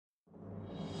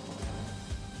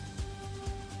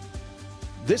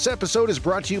This episode is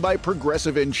brought to you by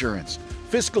Progressive Insurance.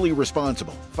 Fiscally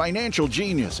responsible, financial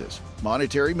geniuses,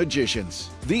 monetary magicians.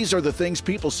 These are the things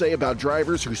people say about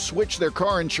drivers who switch their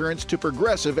car insurance to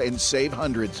Progressive and save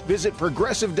hundreds. Visit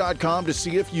Progressive.com to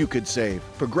see if you could save.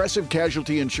 Progressive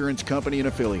Casualty Insurance Company and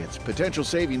Affiliates. Potential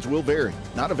savings will vary.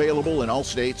 Not available in all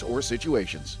states or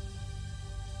situations.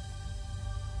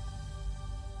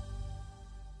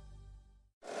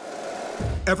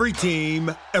 Every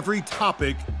team, every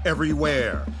topic,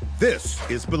 everywhere. This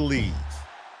is Believe.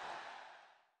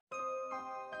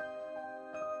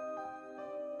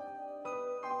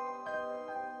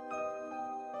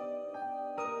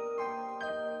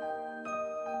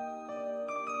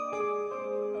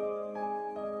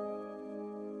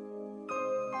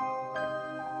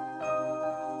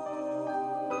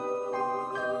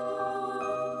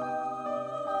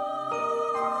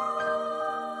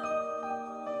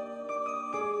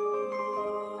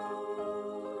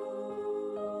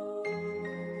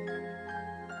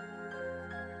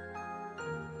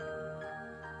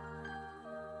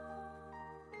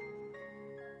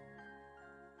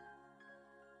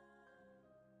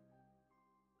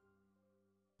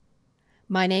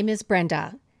 My name is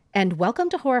Brenda, and welcome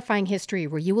to Horrifying History,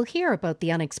 where you will hear about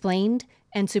the unexplained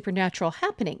and supernatural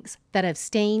happenings that have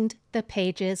stained the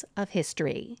pages of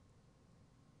history.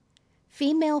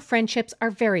 Female friendships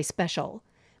are very special.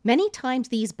 Many times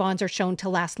these bonds are shown to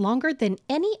last longer than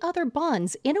any other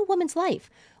bonds in a woman's life,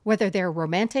 whether they're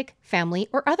romantic, family,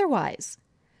 or otherwise.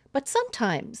 But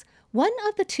sometimes one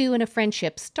of the two in a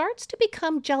friendship starts to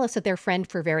become jealous of their friend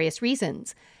for various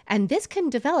reasons, and this can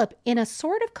develop in a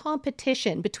sort of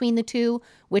competition between the two,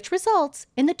 which results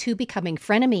in the two becoming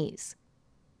frenemies.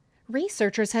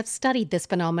 Researchers have studied this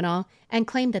phenomena and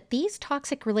claim that these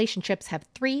toxic relationships have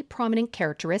three prominent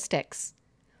characteristics.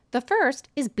 The first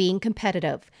is being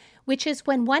competitive, which is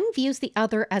when one views the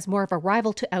other as more of a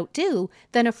rival to outdo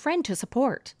than a friend to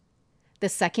support. The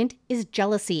second is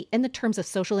jealousy in the terms of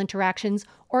social interactions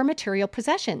or material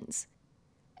possessions.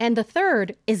 And the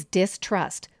third is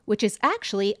distrust, which is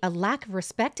actually a lack of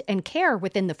respect and care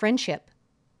within the friendship.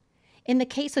 In the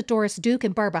case of Doris Duke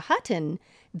and Barbara Hutton,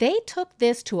 they took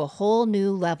this to a whole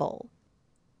new level.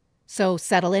 So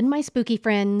settle in, my spooky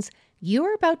friends.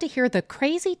 You're about to hear the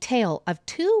crazy tale of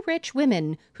two rich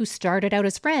women who started out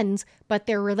as friends, but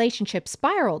their relationship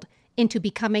spiraled into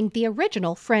becoming the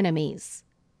original frenemies.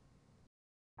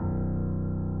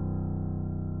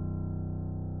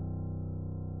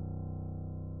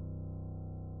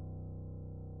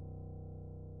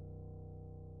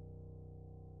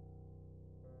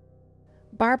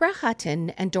 Barbara Hutton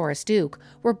and Doris Duke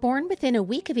were born within a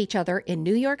week of each other in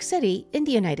New York City in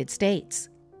the United States.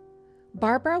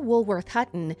 Barbara Woolworth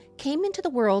Hutton came into the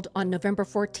world on November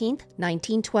 14,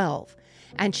 1912,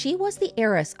 and she was the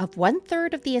heiress of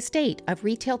 1/3 of the estate of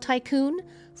retail tycoon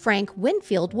Frank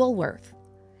Winfield Woolworth.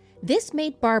 This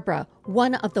made Barbara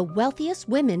one of the wealthiest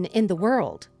women in the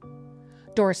world.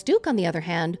 Doris Duke, on the other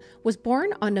hand, was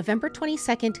born on November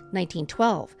 22,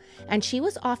 1912, and she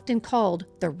was often called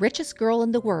the richest girl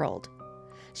in the world.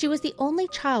 She was the only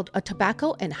child of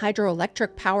tobacco and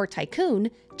hydroelectric power tycoon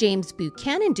James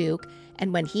Buchanan Duke,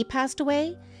 and when he passed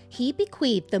away, he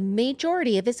bequeathed the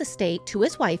majority of his estate to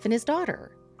his wife and his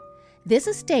daughter. This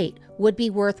estate would be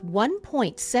worth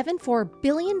 $1.74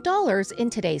 billion in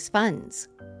today's funds.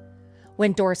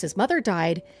 When Doris's mother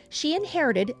died, she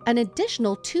inherited an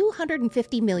additional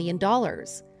 $250 million.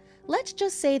 Let's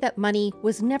just say that money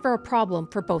was never a problem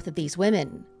for both of these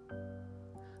women.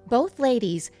 Both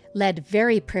ladies led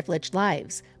very privileged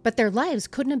lives, but their lives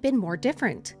couldn't have been more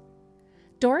different.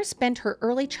 Doris spent her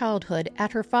early childhood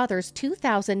at her father's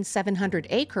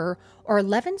 2,700-acre or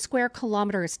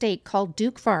 11-square-kilometer estate called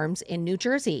Duke Farms in New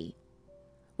Jersey.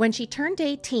 When she turned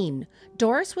 18,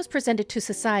 Doris was presented to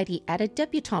society at a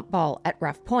debutante ball at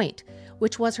Rough Point,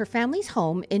 which was her family's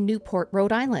home in Newport,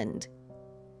 Rhode Island.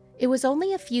 It was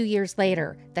only a few years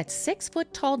later that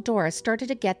 6-foot-tall Doris started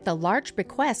to get the large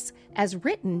bequests as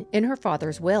written in her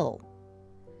father's will.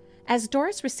 As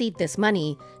Doris received this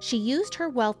money, she used her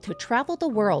wealth to travel the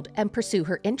world and pursue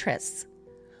her interests.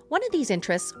 One of these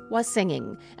interests was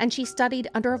singing, and she studied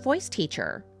under a voice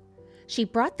teacher. She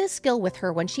brought this skill with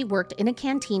her when she worked in a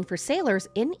canteen for sailors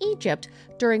in Egypt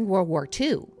during World War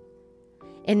II.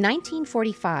 In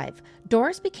 1945,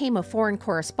 Doris became a foreign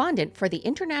correspondent for the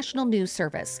International News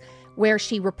Service, where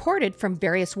she reported from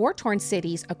various war-torn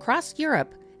cities across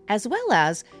Europe, as well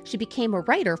as she became a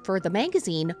writer for the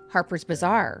magazine Harper's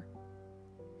Bazaar.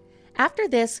 After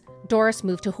this, Doris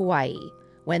moved to Hawaii.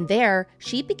 When there,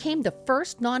 she became the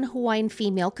first non-Hawaiian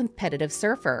female competitive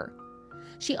surfer.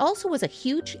 She also was a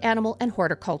huge animal and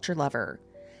horticulture lover.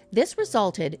 This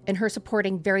resulted in her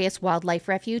supporting various wildlife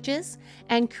refuges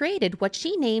and created what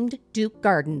she named Duke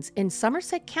Gardens in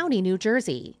Somerset County, New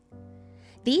Jersey.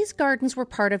 These gardens were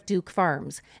part of Duke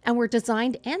Farms and were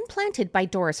designed and planted by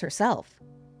Doris herself.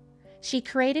 She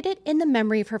created it in the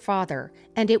memory of her father,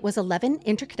 and it was 11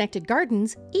 interconnected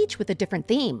gardens, each with a different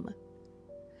theme.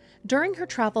 During her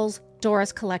travels,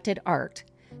 Doris collected art.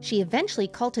 She eventually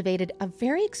cultivated a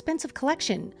very expensive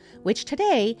collection, which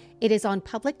today it is on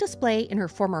public display in her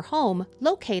former home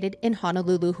located in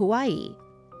Honolulu, Hawaii.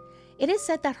 It is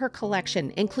said that her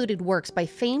collection included works by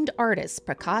famed artists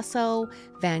Picasso,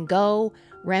 Van Gogh,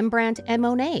 Rembrandt, and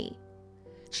Monet.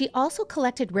 She also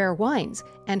collected rare wines,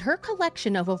 and her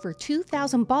collection of over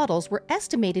 2,000 bottles were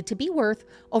estimated to be worth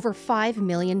over $5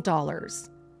 million.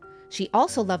 She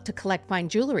also loved to collect fine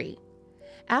jewelry.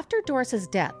 After Doris's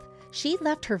death, she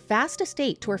left her vast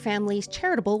estate to her family's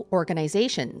charitable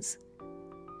organizations.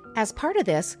 As part of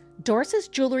this, Doris's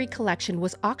jewelry collection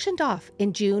was auctioned off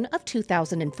in June of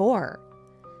 2004.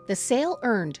 The sale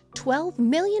earned $12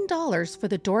 million for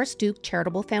the Doris Duke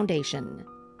Charitable Foundation.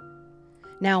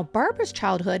 Now, Barbara's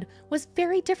childhood was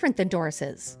very different than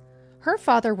Doris's. Her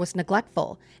father was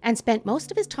neglectful and spent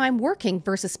most of his time working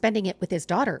versus spending it with his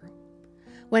daughter.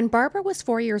 When Barbara was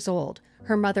 4 years old,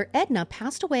 her mother Edna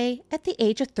passed away at the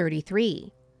age of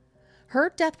 33.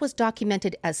 Her death was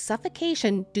documented as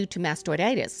suffocation due to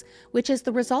mastoiditis, which is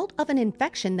the result of an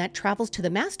infection that travels to the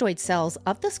mastoid cells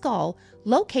of the skull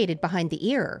located behind the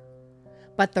ear.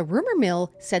 But the rumor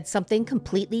mill said something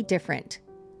completely different.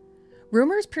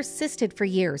 Rumors persisted for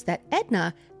years that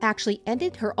Edna actually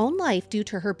ended her own life due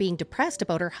to her being depressed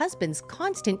about her husband's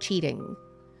constant cheating.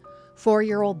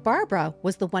 4-year-old Barbara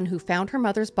was the one who found her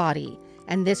mother's body,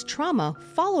 and this trauma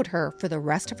followed her for the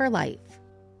rest of her life.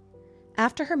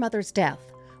 After her mother's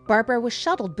death, Barbara was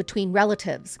shuttled between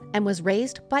relatives and was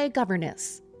raised by a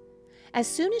governess. As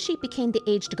soon as she became the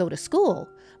age to go to school,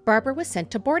 Barbara was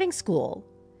sent to boarding school.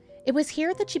 It was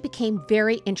here that she became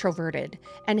very introverted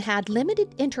and had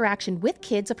limited interaction with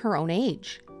kids of her own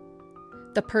age.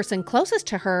 The person closest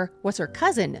to her was her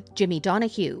cousin, Jimmy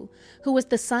Donahue, who was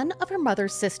the son of her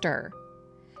mother's sister.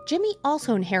 Jimmy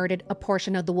also inherited a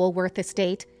portion of the Woolworth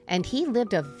estate, and he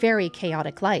lived a very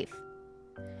chaotic life.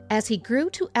 As he grew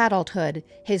to adulthood,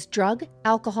 his drug,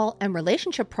 alcohol, and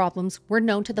relationship problems were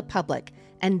known to the public,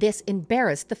 and this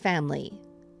embarrassed the family.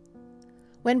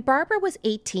 When Barbara was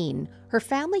 18, her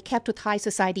family kept with high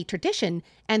society tradition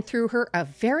and threw her a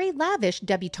very lavish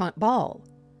debutante ball.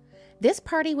 This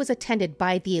party was attended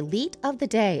by the elite of the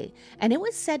day, and it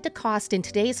was said to cost in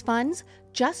today's funds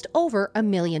just over $1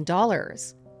 million.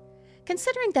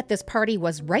 Considering that this party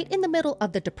was right in the middle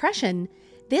of the Depression,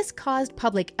 this caused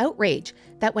public outrage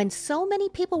that when so many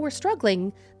people were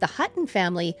struggling, the Hutton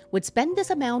family would spend this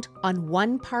amount on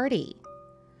one party.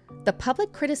 The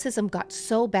public criticism got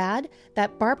so bad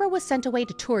that Barbara was sent away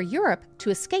to tour Europe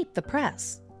to escape the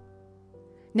press.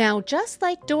 Now, just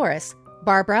like Doris,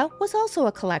 Barbara was also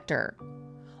a collector.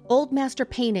 Old master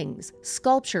paintings,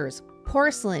 sculptures,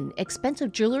 porcelain,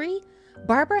 expensive jewelry,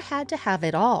 Barbara had to have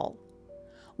it all.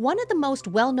 One of the most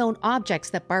well-known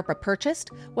objects that Barbara purchased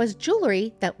was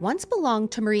jewelry that once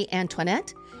belonged to Marie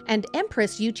Antoinette and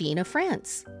Empress Eugenie of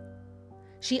France.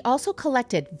 She also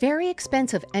collected very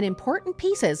expensive and important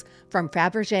pieces from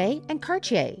Fabergé and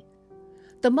Cartier.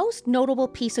 The most notable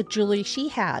piece of jewelry she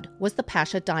had was the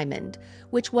Pasha diamond,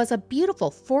 which was a beautiful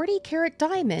 40-carat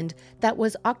diamond that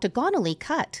was octagonally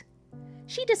cut.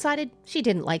 She decided she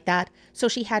didn't like that, so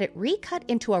she had it recut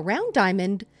into a round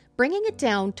diamond, bringing it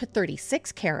down to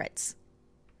 36 carats.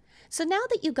 So now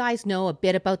that you guys know a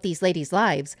bit about these ladies'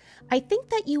 lives, I think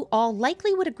that you all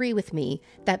likely would agree with me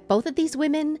that both of these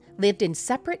women lived in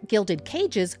separate gilded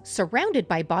cages surrounded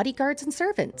by bodyguards and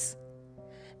servants.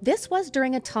 This was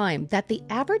during a time that the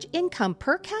average income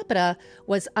per capita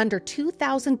was under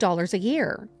 $2,000 a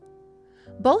year.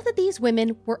 Both of these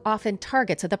women were often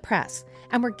targets of the press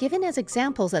and were given as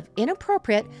examples of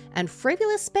inappropriate and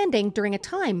frivolous spending during a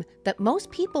time that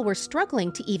most people were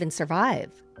struggling to even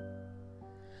survive.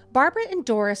 Barbara and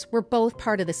Doris were both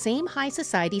part of the same high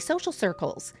society social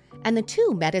circles, and the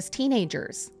two met as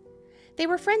teenagers. They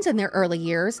were friends in their early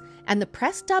years, and the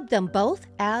press dubbed them both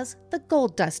as the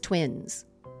Gold Dust Twins.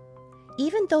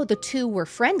 Even though the two were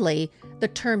friendly, the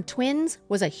term twins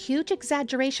was a huge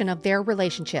exaggeration of their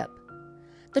relationship.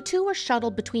 The two were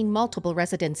shuttled between multiple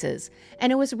residences,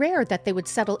 and it was rare that they would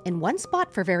settle in one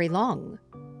spot for very long.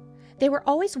 They were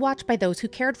always watched by those who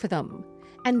cared for them,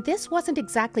 and this wasn't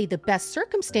exactly the best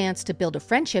circumstance to build a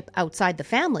friendship outside the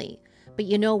family. But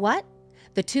you know what?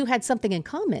 The two had something in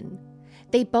common.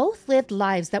 They both lived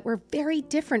lives that were very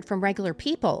different from regular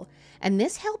people, and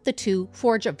this helped the two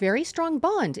forge a very strong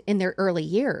bond in their early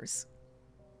years.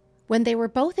 When they were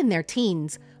both in their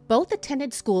teens, both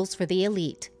attended schools for the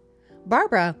elite.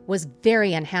 Barbara was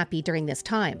very unhappy during this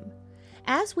time.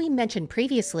 As we mentioned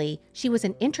previously, she was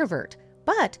an introvert,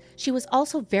 but she was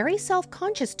also very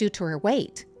self-conscious due to her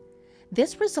weight.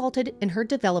 This resulted in her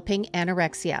developing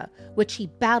anorexia, which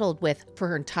she battled with for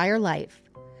her entire life.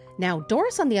 Now,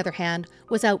 Doris, on the other hand,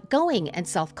 was outgoing and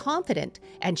self-confident,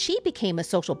 and she became a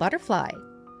social butterfly.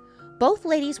 Both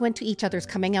ladies went to each other's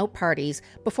coming out parties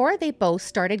before they both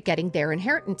started getting their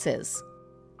inheritances.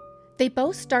 They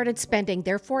both started spending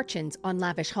their fortunes on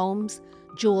lavish homes,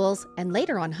 jewels, and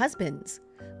later on husbands.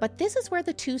 But this is where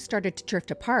the two started to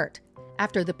drift apart,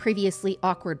 after the previously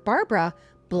awkward Barbara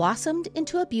blossomed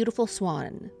into a beautiful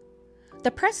swan.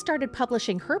 The press started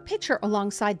publishing her picture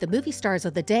alongside the movie stars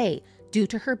of the day due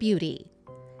to her beauty.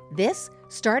 This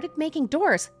started making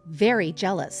Doris very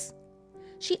jealous.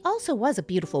 She also was a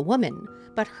beautiful woman,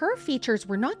 but her features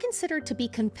were not considered to be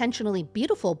conventionally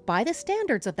beautiful by the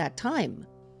standards of that time.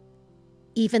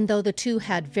 Even though the two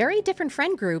had very different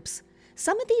friend groups,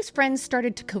 some of these friends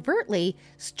started to covertly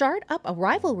start up a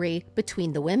rivalry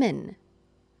between the women.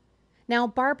 Now,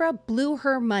 Barbara blew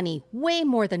her money way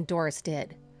more than Doris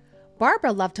did.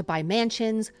 Barbara loved to buy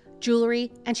mansions,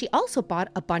 jewelry, and she also bought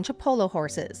a bunch of polo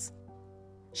horses.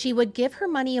 She would give her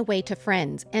money away to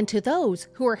friends and to those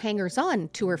who were hangers-on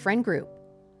to her friend group.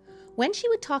 When she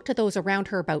would talk to those around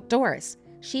her about Doris,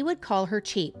 she would call her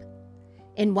cheap.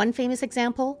 In one famous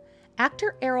example,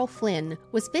 actor Errol Flynn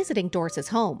was visiting Doris's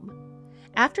home.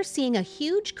 After seeing a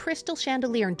huge crystal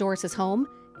chandelier in Doris's home,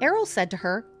 Errol said to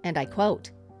her, and I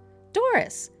quote,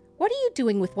 "Doris, what are you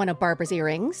doing with one of Barbara's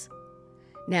earrings?"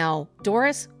 Now,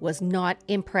 Doris was not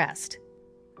impressed.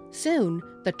 Soon,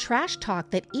 the trash talk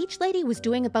that each lady was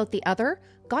doing about the other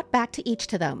got back to each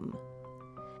to them.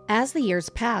 As the years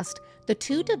passed, the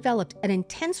two developed an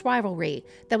intense rivalry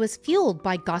that was fueled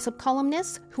by gossip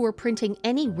columnists who were printing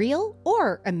any real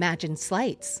or imagined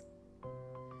slights.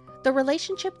 The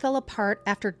relationship fell apart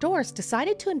after Doris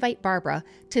decided to invite Barbara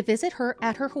to visit her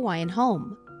at her Hawaiian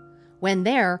home. When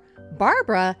there,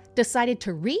 Barbara decided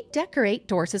to redecorate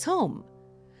Doris's home.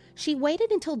 She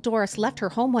waited until Doris left her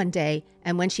home one day,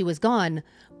 and when she was gone,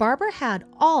 Barbara had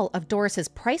all of Doris's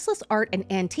priceless art and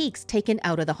antiques taken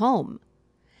out of the home.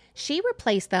 She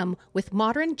replaced them with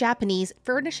modern Japanese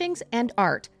furnishings and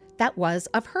art that was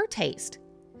of her taste.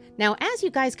 Now, as you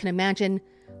guys can imagine,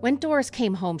 when Doris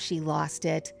came home, she lost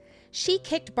it. She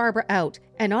kicked Barbara out,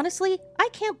 and honestly, I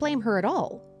can't blame her at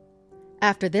all.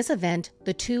 After this event,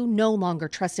 the two no longer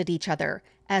trusted each other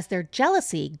as their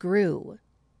jealousy grew.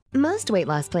 Most weight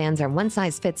loss plans are one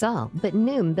size fits all, but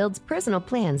Noom builds personal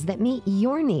plans that meet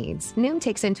your needs. Noom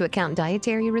takes into account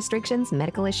dietary restrictions,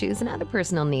 medical issues, and other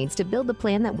personal needs to build the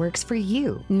plan that works for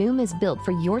you. Noom is built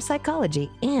for your psychology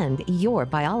and your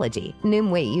biology. Noom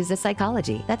Weight uses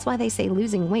psychology. That's why they say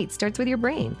losing weight starts with your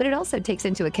brain. But it also takes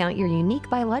into account your unique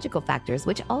biological factors,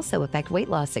 which also affect weight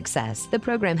loss success. The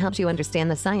program helps you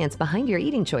understand the science behind your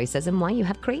eating choices and why you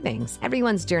have cravings.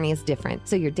 Everyone's journey is different,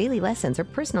 so your daily lessons are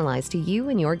personalized to you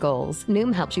and your goals.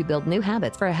 Noom helps you build new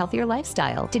habits for a healthier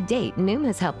lifestyle. To date, Noom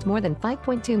has helped more than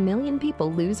 5.2 million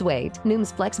people lose weight.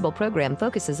 Noom's flexible program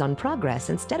focuses on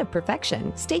progress instead of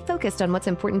perfection. Stay focused on what's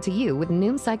important to you with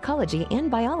Noom's psychology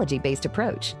and biology-based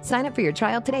approach. Sign up for your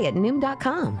trial today at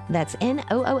Noom.com. That's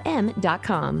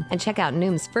Noom.com. And check out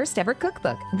Noom's first ever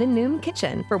cookbook, The Noom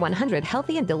Kitchen, for 100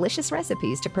 healthy and delicious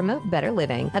recipes to promote better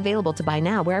living. Available to buy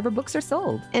now wherever books are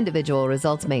sold. Individual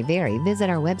results may vary. Visit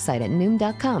our website at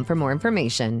Noom.com for more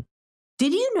information.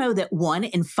 Did you know that 1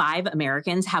 in 5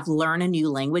 Americans have learn a new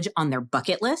language on their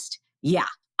bucket list? Yeah,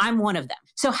 I'm one of them.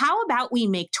 So how about we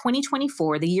make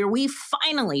 2024 the year we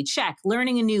finally check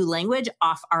learning a new language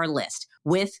off our list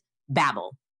with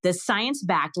Babbel, the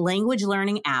science-backed language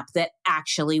learning app that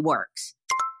actually works.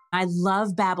 I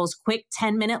love Babbel's quick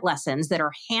 10-minute lessons that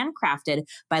are handcrafted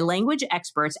by language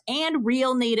experts and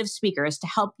real native speakers to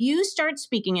help you start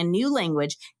speaking a new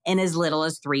language in as little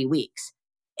as 3 weeks.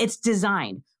 It's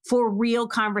designed for real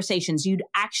conversations you'd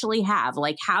actually have,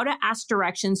 like how to ask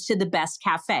directions to the best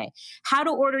cafe, how to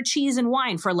order cheese and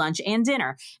wine for lunch and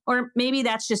dinner, or maybe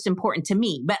that's just important to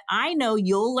me, but I know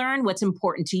you'll learn what's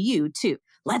important to you too.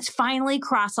 Let's finally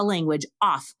cross a language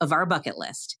off of our bucket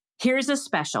list. Here's a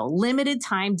special limited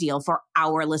time deal for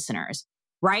our listeners.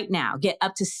 Right now, get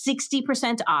up to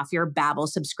 60% off your Babbel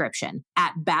subscription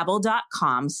at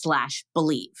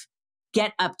babbel.com/believe.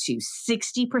 Get up to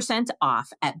 60%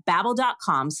 off at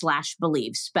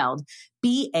babbel.com/believe, spelled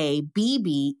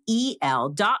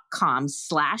BABBEL.com/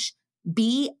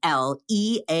 BLEAV.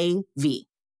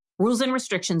 Rules and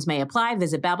restrictions may apply.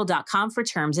 Visit babbel.com for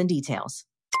terms and details.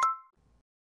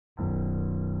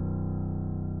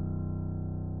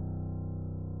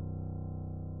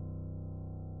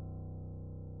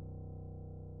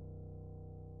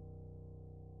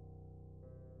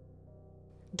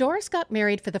 Doris got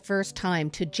married for the first time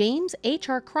to James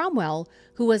H.R. Cromwell,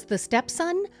 who was the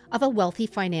stepson of a wealthy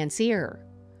financier.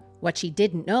 What she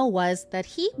didn't know was that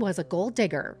he was a gold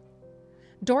digger.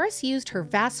 Doris used her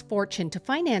vast fortune to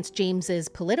finance James's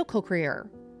political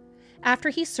career. After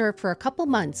he served for a couple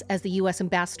months as the U.S.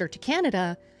 ambassador to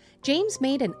Canada, James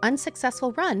made an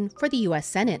unsuccessful run for the U.S.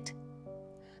 Senate.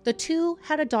 The two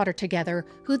had a daughter together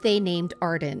who they named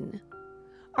Arden.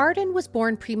 Arden was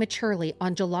born prematurely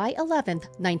on July 11,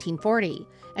 1940,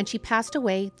 and she passed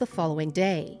away the following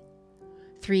day.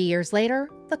 3 years later,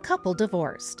 the couple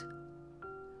divorced.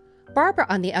 Barbara,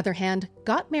 on the other hand,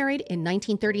 got married in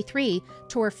 1933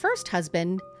 to her first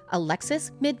husband,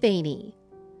 Alexis Midvaney.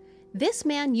 This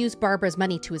man used Barbara's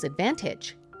money to his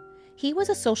advantage. He was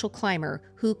a social climber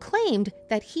who claimed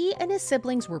that he and his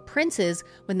siblings were princes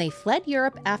when they fled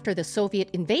Europe after the Soviet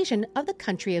invasion of the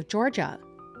country of Georgia.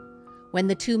 When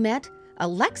the two met,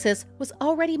 Alexis was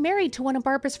already married to one of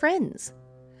Barbara's friends.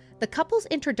 The couple's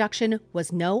introduction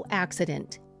was no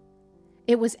accident.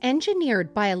 It was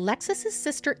engineered by Alexis's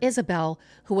sister Isabel,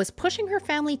 who was pushing her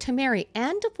family to marry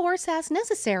and divorce as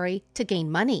necessary to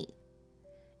gain money.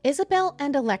 Isabel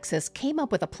and Alexis came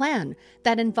up with a plan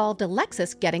that involved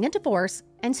Alexis getting a divorce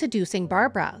and seducing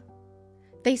Barbara.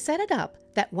 They set it up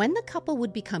that when the couple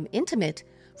would become intimate,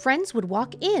 friends would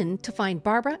walk in to find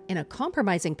Barbara in a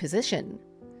compromising position.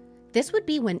 This would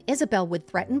be when Isabel would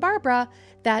threaten Barbara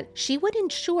that she would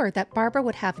ensure that Barbara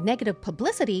would have negative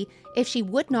publicity if she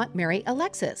would not marry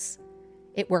Alexis.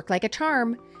 It worked like a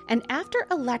charm, and after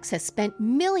Alexis spent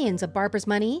millions of Barbara's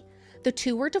money, the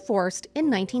two were divorced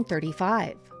in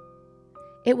 1935.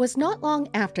 It was not long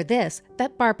after this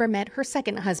that Barbara met her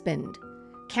second husband,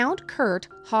 Count Kurt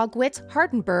Haugwitz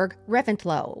Hardenberg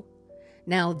Reventlow.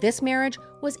 Now, this marriage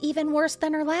was even worse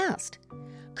than her last.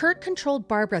 Kurt controlled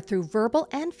Barbara through verbal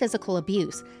and physical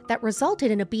abuse that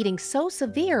resulted in a beating so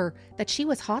severe that she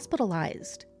was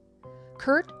hospitalized.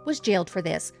 Kurt was jailed for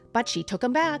this, but she took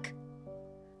him back.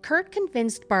 Kurt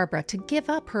convinced Barbara to give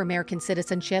up her American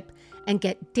citizenship and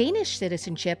get Danish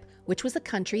citizenship, which was the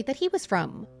country that he was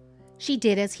from. She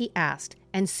did as he asked,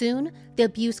 and soon the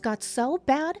abuse got so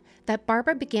bad that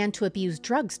Barbara began to abuse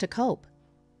drugs to cope.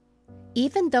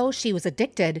 Even though she was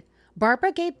addicted,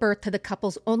 Barbara gave birth to the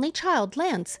couple's only child,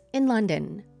 Lance, in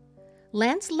London.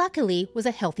 Lance luckily was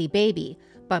a healthy baby,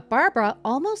 but Barbara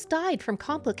almost died from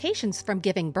complications from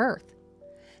giving birth.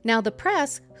 Now the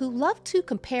press, who loved to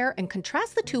compare and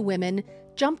contrast the two women,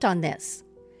 jumped on this.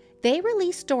 They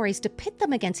released stories to pit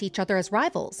them against each other as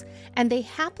rivals, and they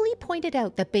happily pointed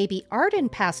out that baby Arden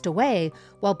passed away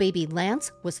while baby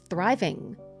Lance was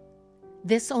thriving.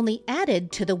 This only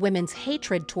added to the women's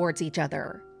hatred towards each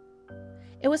other.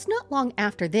 It was not long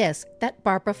after this that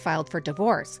Barbara filed for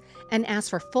divorce and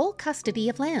asked for full custody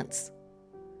of Lance.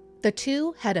 The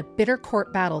two had a bitter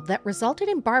court battle that resulted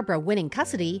in Barbara winning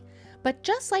custody, but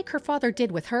just like her father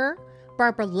did with her,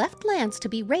 Barbara left Lance to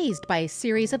be raised by a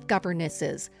series of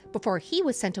governesses before he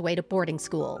was sent away to boarding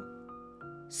school.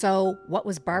 So, what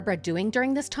was Barbara doing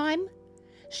during this time?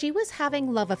 She was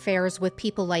having love affairs with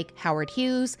people like Howard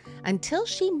Hughes until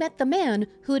she met the man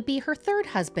who would be her third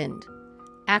husband,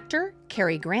 actor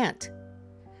Cary Grant.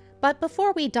 But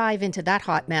before we dive into that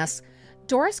hot mess,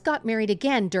 Doris got married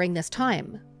again during this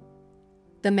time.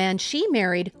 The man she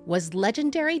married was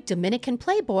legendary Dominican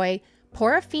playboy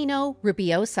Porofino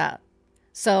Rubiosa.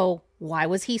 So, why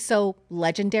was he so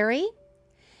legendary?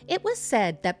 It was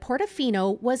said that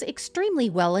Portofino was extremely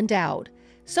well endowed,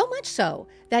 so much so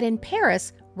that in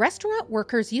Paris, restaurant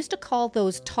workers used to call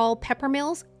those tall pepper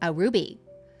mills a ruby.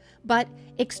 But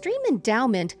extreme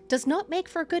endowment does not make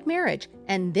for a good marriage,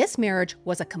 and this marriage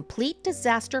was a complete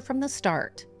disaster from the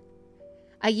start.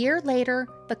 A year later,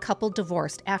 the couple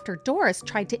divorced after Doris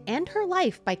tried to end her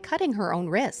life by cutting her own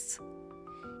wrists.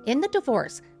 In the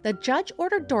divorce, the judge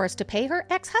ordered Doris to pay her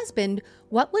ex-husband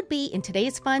what would be, in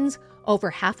today's funds,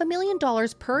 over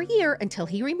 $500,000 per year until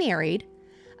he remarried,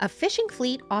 a fishing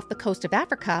fleet off the coast of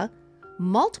Africa,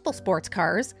 multiple sports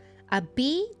cars, a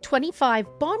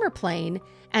B-25 bomber plane,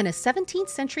 and a 17th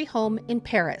century home in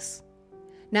Paris.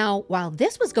 Now, while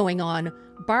this was going on,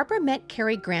 Barbara met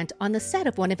Cary Grant on the set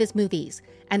of one of his movies,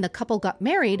 and the couple got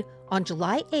married on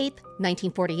July 8,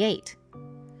 1948.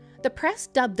 The press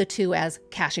dubbed the two as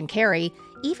Cash and Cary,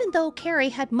 even though Cary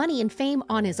had money and fame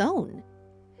on his own.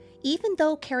 Even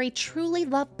though Cary truly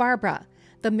loved Barbara,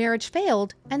 The marriage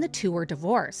failed and the two were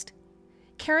divorced.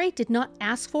 Carrie did not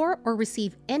ask for or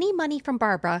receive any money from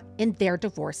Barbara in their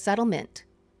divorce settlement.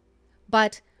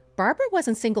 But Barbara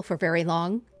wasn't single for very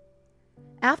long.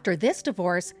 After this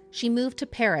divorce, she moved to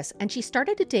Paris and she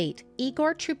started to date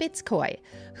Igor Trubetskoy,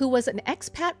 who was an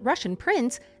expat Russian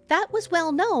prince that was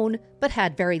well known but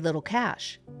had very little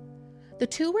cash. The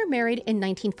two were married in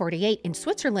 1948 in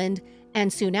Switzerland,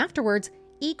 and soon afterwards,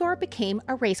 Igor became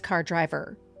a race car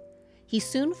driver. He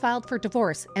soon filed for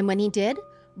divorce, and when he did,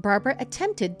 Barbara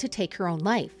attempted to take her own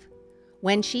life.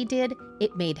 When she did,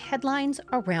 it made headlines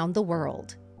around the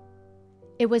world.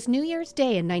 It was New Year's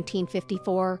Day in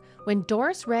 1954 when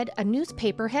Doris read a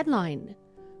newspaper headline,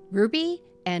 "Ruby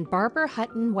and Barbara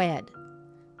Hutton wed."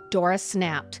 Doris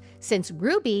snapped, since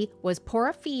Ruby was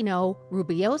Porofino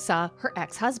Rubiosa, her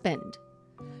ex-husband.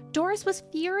 Doris was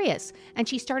furious, and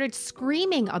she started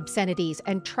screaming obscenities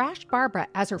and trashed Barbara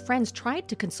as her friends tried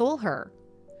to console her.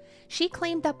 She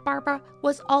claimed that Barbara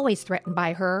was always threatened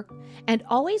by her and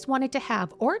always wanted to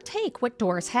have or take what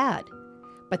Doris had.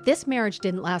 But this marriage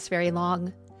didn't last very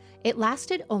long. It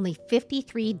lasted only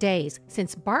 53 days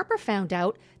since Barbara found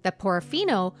out that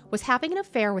Porofino was having an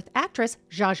affair with actress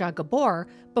Zsa Zsa Gabor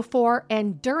before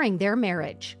and during their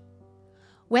marriage.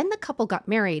 When the couple got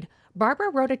married, Barbara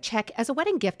wrote a check as a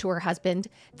wedding gift to her husband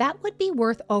that would be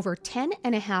worth over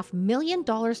 $10.5 million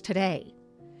today.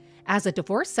 As a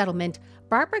divorce settlement,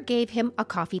 Barbara gave him a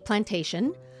coffee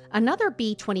plantation, another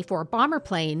B-24 bomber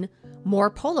plane, more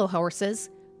polo horses,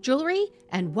 jewelry,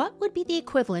 and what would be the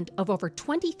equivalent of over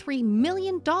 $23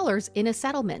 million in a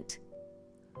settlement.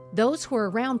 Those who were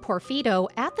around Porfido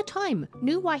at the time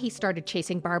knew why he started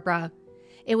chasing Barbara.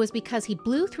 It was because he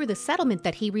blew through the settlement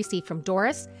that he received from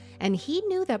Doris, and he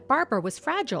knew that Barbara was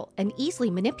fragile and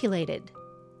easily manipulated.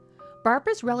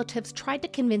 Barbara's relatives tried to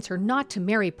convince her not to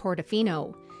marry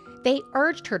Portofino. They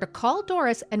urged her to call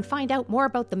Doris and find out more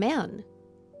about the man.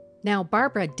 Now,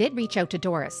 Barbara did reach out to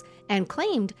Doris and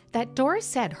claimed that Doris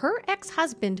said her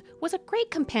ex-husband was a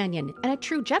great companion and a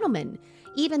true gentleman,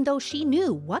 even though she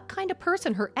knew what kind of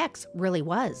person her ex really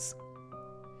was.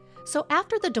 So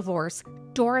after the divorce,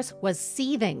 Doris was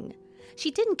seething.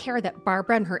 She didn't care that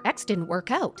Barbara and her ex didn't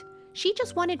work out. She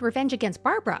just wanted revenge against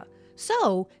Barbara.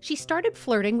 So she started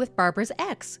flirting with Barbara's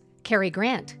ex, Cary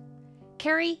Grant.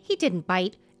 Cary, he didn't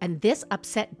bite, and this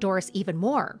upset Doris even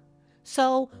more.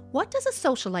 So what does a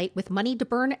socialite with money to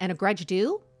burn and a grudge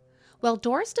do? Well,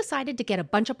 Doris decided to get a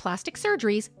bunch of plastic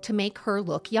surgeries to make her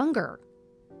look younger.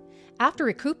 After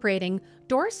recuperating,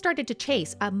 Doris started to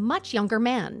chase a much younger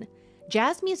man,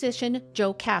 jazz musician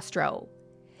Joe Castro.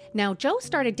 Now, Joe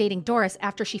started dating Doris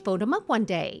after she phoned him up one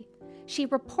day. She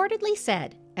reportedly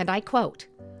said, and I quote,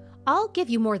 "I'll give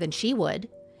you more than she would.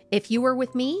 If you were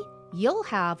with me, you'll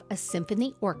have a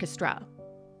symphony orchestra."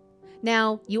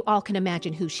 Now, you all can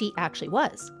imagine who she actually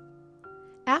was.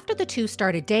 After the two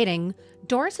started dating,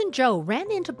 Doris and Joe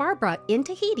ran into Barbara in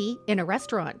Tahiti in a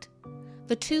restaurant.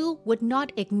 The two would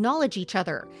not acknowledge each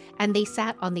other, and they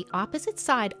sat on the opposite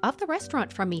side of the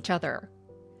restaurant from each other.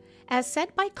 As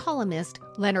said by columnist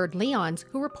Leonard Leons,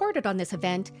 who reported on this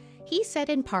event, he said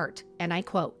in part, and I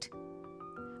quote,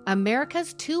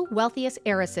 "America's two wealthiest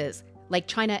heiresses, like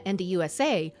China and the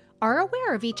USA, are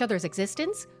aware of each other's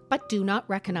existence, but do not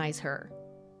recognize her."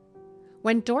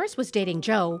 When Doris was dating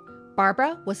Joe,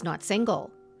 Barbara was not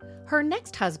single. Her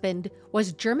next husband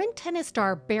was German tennis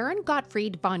star Baron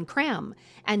Gottfried von Kram,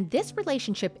 and this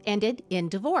relationship ended in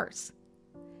divorce.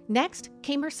 Next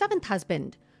came her seventh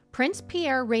husband, Prince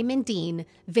Pierre Raymondine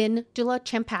Vin de la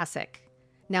Champasak.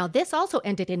 Now this also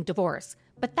ended in divorce,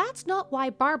 but that's not why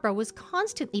Barbara was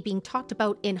constantly being talked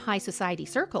about in high society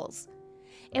circles.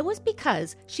 It was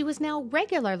because she was now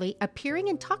regularly appearing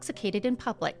intoxicated in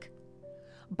public.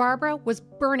 Barbara was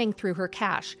burning through her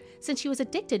cash since she was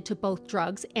addicted to both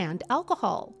drugs and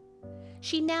alcohol.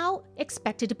 She now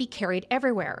expected to be carried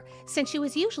everywhere since she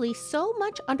was usually so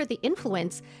much under the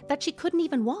influence that she couldn't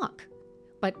even walk.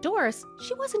 But Doris,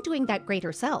 she wasn't doing that great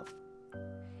herself.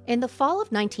 In the fall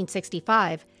of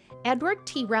 1965, Edward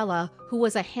T. Rella, who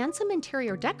was a handsome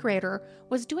interior decorator,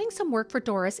 was doing some work for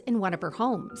Doris in one of her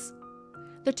homes.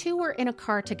 The two were in a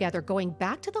car together going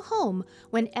back to the home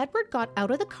when Edward got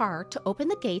out of the car to open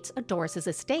the gates of Doris's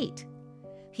estate.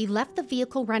 He left the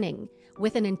vehicle running,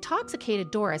 with an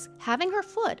intoxicated Doris having her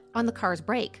foot on the car's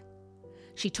brake.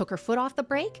 She took her foot off the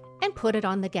brake and put it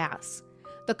on the gas.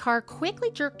 The car quickly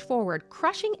jerked forward,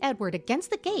 crushing Edward against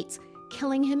the gates,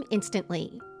 killing him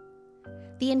instantly.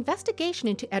 The investigation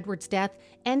into Edward's death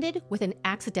ended with an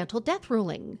accidental death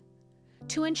ruling.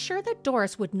 To ensure that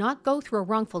Doris would not go through a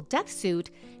wrongful death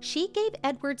suit, she gave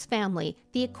Edward's family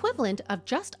the equivalent of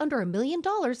just under $1 million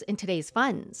in today's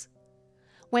funds.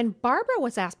 When Barbara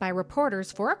was asked by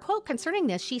reporters for a quote concerning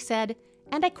this, she said,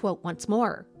 and I quote once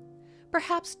more,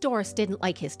 "Perhaps Doris didn't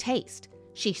like his taste.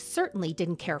 She certainly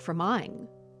didn't care for mine."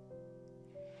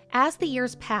 As the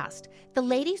years passed, the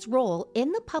lady's role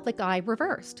in the public eye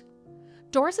reversed.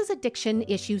 Doris's addiction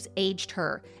issues aged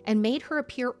her and made her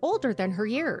appear older than her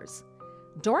years.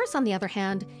 Doris, on the other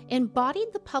hand,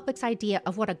 embodied the public's idea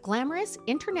of what a glamorous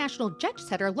international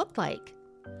jet-setter looked like.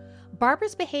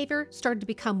 Barbara's behavior started to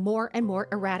become more and more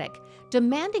erratic,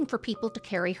 demanding for people to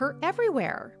carry her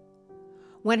everywhere.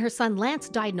 When her son Lance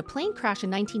died in a plane crash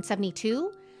in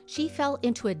 1972, she fell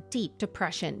into a deep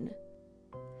depression.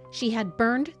 She had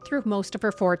burned through most of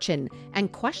her fortune,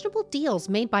 and questionable deals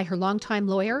made by her longtime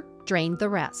lawyer drained the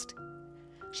rest.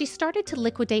 She started to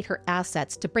liquidate her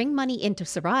assets to bring money in to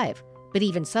survive, but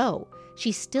even so,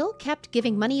 she still kept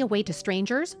giving money away to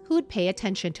strangers who would pay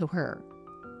attention to her.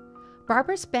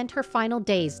 Barbara spent her final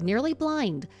days nearly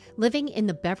blind, living in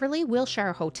the Beverly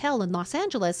Wilshire Hotel in Los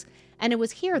Angeles, and it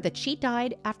was here that she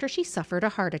died after she suffered a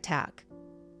heart attack.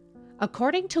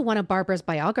 According to one of Barbara's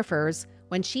biographers,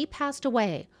 when she passed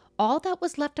away, all that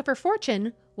was left of her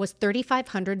fortune was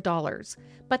 $3,500,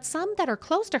 but some that are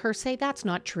close to her say that's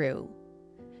not true.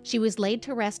 She was laid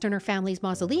to rest in her family's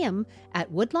mausoleum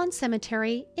at Woodlawn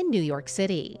Cemetery in New York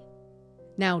City.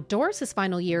 Now, Doris's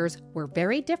final years were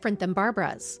very different than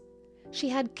Barbara's. She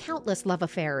had countless love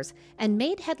affairs and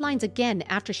made headlines again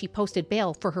after she posted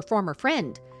bail for her former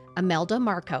friend, Imelda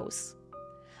Marcos.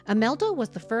 Imelda was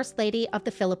the First Lady of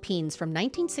the Philippines from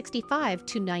 1965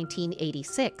 to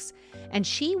 1986, and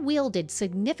she wielded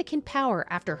significant power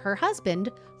after her husband,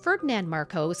 Ferdinand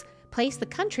Marcos, placed the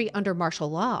country under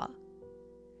martial law.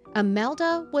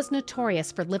 Imelda was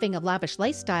notorious for living a lavish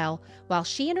lifestyle, while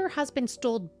she and her husband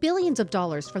stole billions of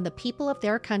dollars from the people of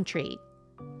their country.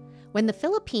 When the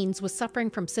Philippines was suffering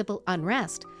from civil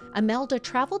unrest, Imelda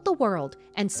traveled the world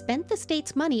and spent the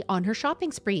state's money on her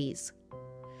shopping sprees.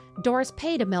 Doris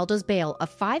paid Imelda's bail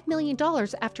of $5 million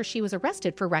after she was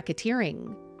arrested for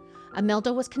racketeering.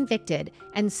 Imelda was convicted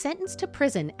and sentenced to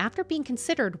prison after being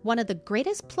considered one of the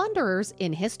greatest plunderers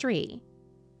in history.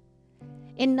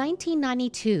 In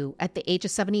 1992, at the age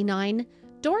of 79,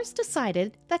 Doris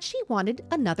decided that she wanted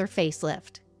another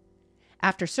facelift.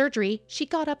 After surgery, she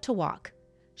got up to walk.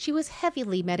 She was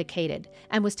heavily medicated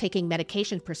and was taking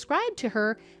medication prescribed to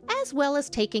her, as well as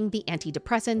taking the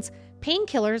antidepressants,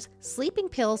 painkillers, sleeping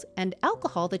pills, and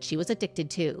alcohol that she was addicted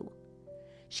to.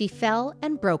 She fell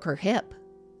and broke her hip.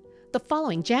 The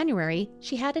following January,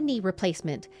 she had a knee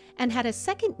replacement and had a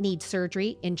second knee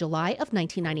surgery in July of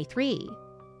 1993.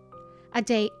 A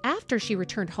day after she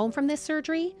returned home from this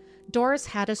surgery, Doris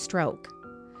had a stroke.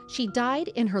 She died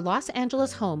in her Los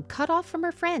Angeles home, cut off from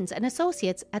her friends and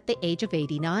associates at the age of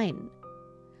 89.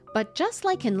 But just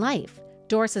like in life,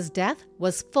 Doris's death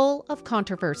was full of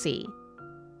controversy.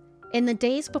 In the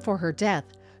days before her death,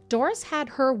 Doris had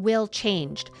her will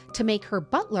changed to make her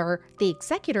butler the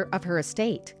executor of her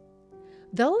estate.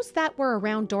 Those that were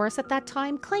around Doris at that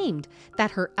time claimed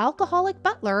that her alcoholic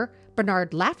butler,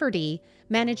 Bernard Lafferty,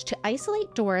 managed to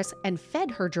isolate Doris and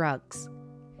fed her drugs.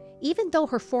 Even though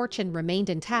her fortune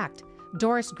remained intact,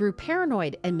 Doris grew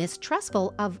paranoid and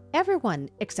mistrustful of everyone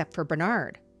except for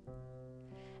Bernard.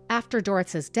 After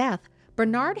Doris's death,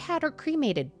 Bernard had her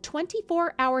cremated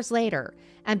 24 hours later,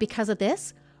 and because of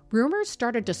this, rumors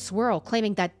started to swirl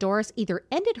claiming that Doris either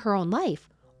ended her own life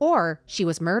or she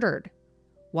was murdered.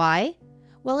 Why?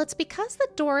 Well, it's because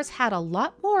that Doris had a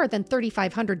lot more than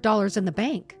 $3,500 in the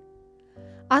bank.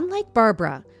 Unlike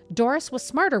Barbara, Doris was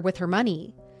smarter with her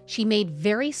money. She made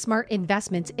very smart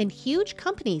investments in huge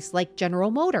companies like General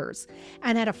Motors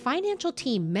and had a financial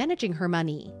team managing her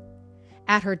money.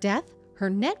 At her death, her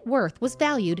net worth was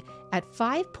valued at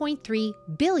 $5.3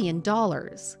 billion.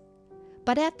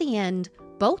 But at the end,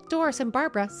 both Doris and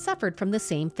Barbara suffered from the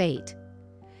same fate.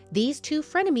 These two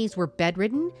frenemies were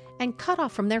bedridden and cut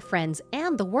off from their friends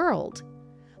and the world.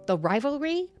 The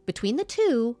rivalry between the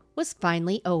two was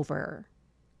finally over.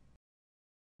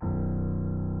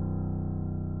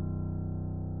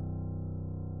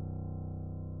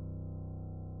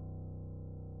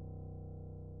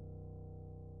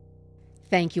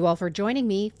 Thank you all for joining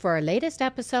me for our latest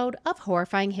episode of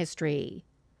Horrifying History.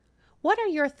 What are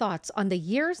your thoughts on the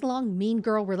years-long mean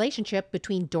girl relationship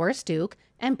between Doris Duke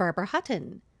and Barbara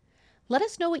Hutton? Let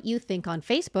us know what you think on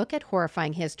Facebook at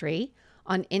Horrifying History,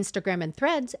 on Instagram and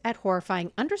Threads at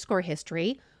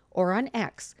Horrifying_History, or on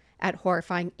X at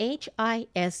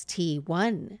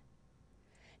HorrifyingHist1.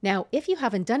 Now, if you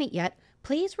haven't done it yet,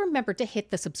 please remember to hit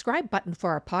the subscribe button for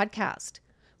our podcast.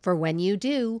 For when you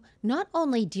do, not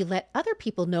only do you let other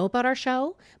people know about our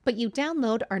show, but you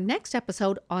download our next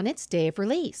episode on its day of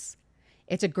release.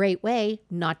 It's a great way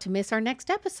not to miss our next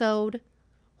episode,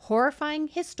 Horrifying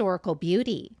Historical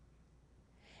Beauty.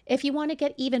 If you want to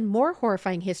get even more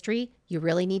horrifying history, you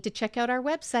really need to check out our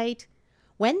website.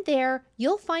 When there,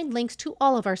 you'll find links to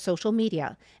all of our social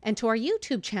media and to our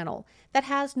YouTube channel that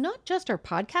has not just our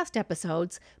podcast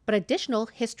episodes, but additional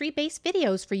history-based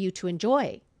videos for you to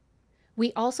enjoy.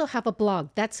 We also have a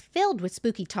blog that's filled with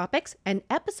spooky topics and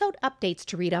episode updates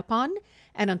to read up on.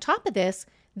 And on top of this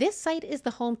site is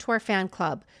the home to our fan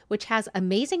club, which has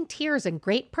amazing tiers and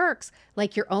great perks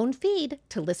like your own feed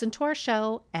to listen to our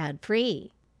show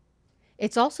ad-free.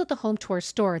 It's also the home to our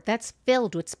store that's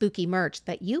filled with spooky merch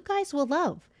that you guys will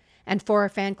love. And for our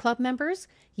fan club members,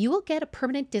 you will get a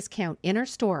permanent discount in our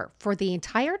store for the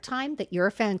entire time that you're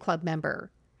a fan club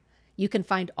member. You can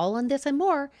find all on this and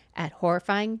more at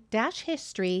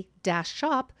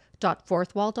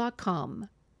horrifying-history-shop.fourthwall.com.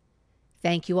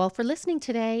 Thank you all for listening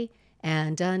today,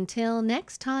 and until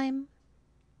next time.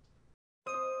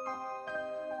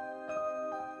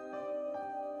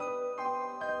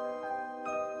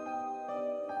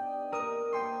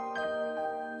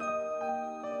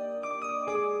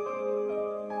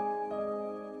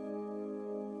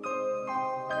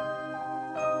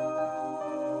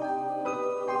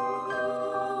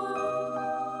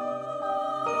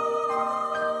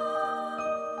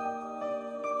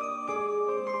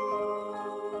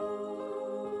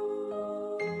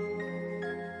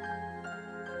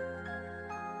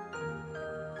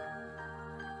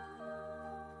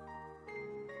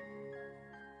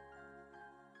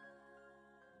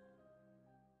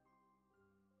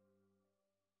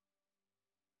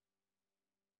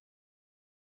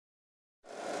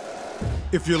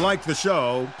 If you like the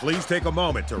show, please take a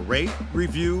moment to rate,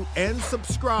 review, and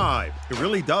subscribe. It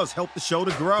really does help the show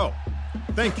to grow.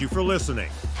 Thank you for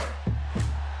listening.